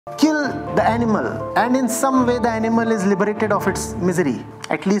kill the animal, and in some way the animal is liberated of its misery,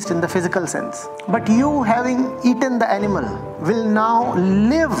 at least in the physical sense. But you, having eaten the animal, will now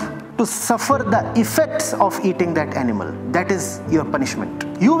live to suffer the effects of eating that animal. That is your punishment.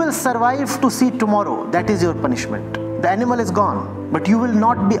 You will survive to see tomorrow. That is your punishment. The animal is gone, but you will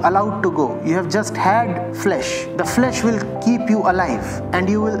not be allowed to go. You have just had flesh. The flesh will keep you alive and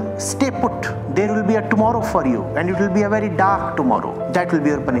you will stay put. There will be a tomorrow for you, and it will be a very dark tomorrow. That will be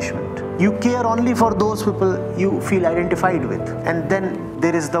your punishment. You care only for those people you feel identified with. And then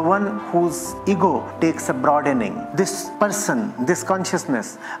there is the one whose ego takes a broadening. This person, this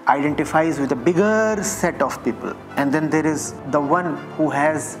consciousness identifies with a bigger set of people. And then there is the one who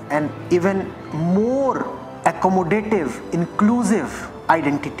has an even more accommodative, inclusive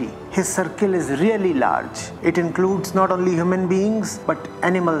identity. His circle is really large. It includes not only human beings but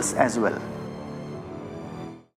animals as well.